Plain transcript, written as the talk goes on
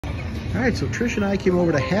All right, so Trish and I came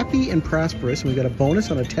over to Happy and Prosperous, and we got a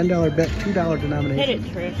bonus on a $10 bet, $2 denomination. Hit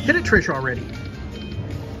it, Trish. Hit it, Trish, already.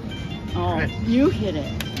 Oh, Right. you hit it.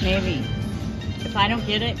 Maybe. If I don't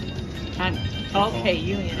get it, okay,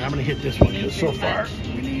 you hit it. I'm going to hit this one because so far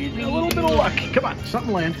we need a little bit of luck. Come on,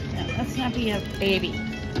 something land. Let's not be a baby.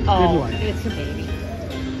 Oh, one. it's a baby.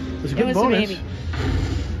 It was a good bonus. A baby.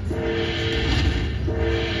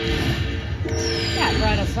 Yeah, it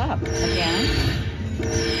brought us up again.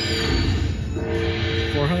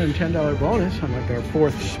 $410 bonus on like our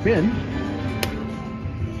fourth spin.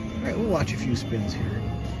 All right, we'll watch a few spins here.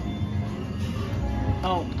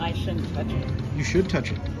 Oh, I shouldn't touch it. You should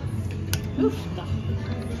touch it. Oof. No.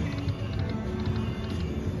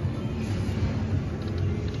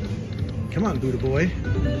 Come on, Buddha boy.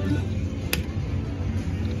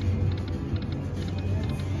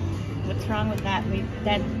 What's wrong with that?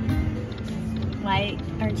 Why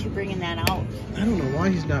aren't you bringing that out? I don't know why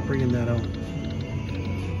he's not bringing that out.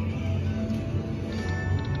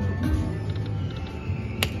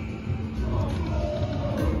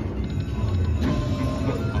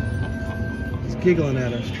 He's giggling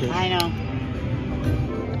at us, Trish. I know.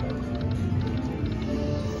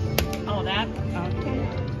 Oh, that? Okay.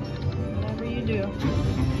 Whatever you do.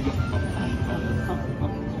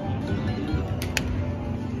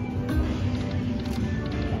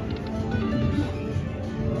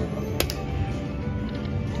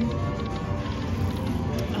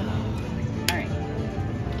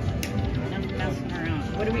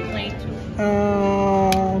 What are we playing to?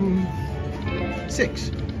 6.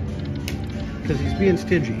 Because he's being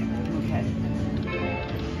stingy. Okay.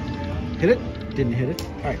 Hit it? Didn't hit it.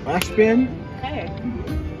 All right, last spin. Okay.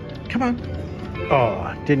 Come on.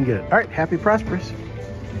 Oh, didn't get it. All right, Happy Prosperous.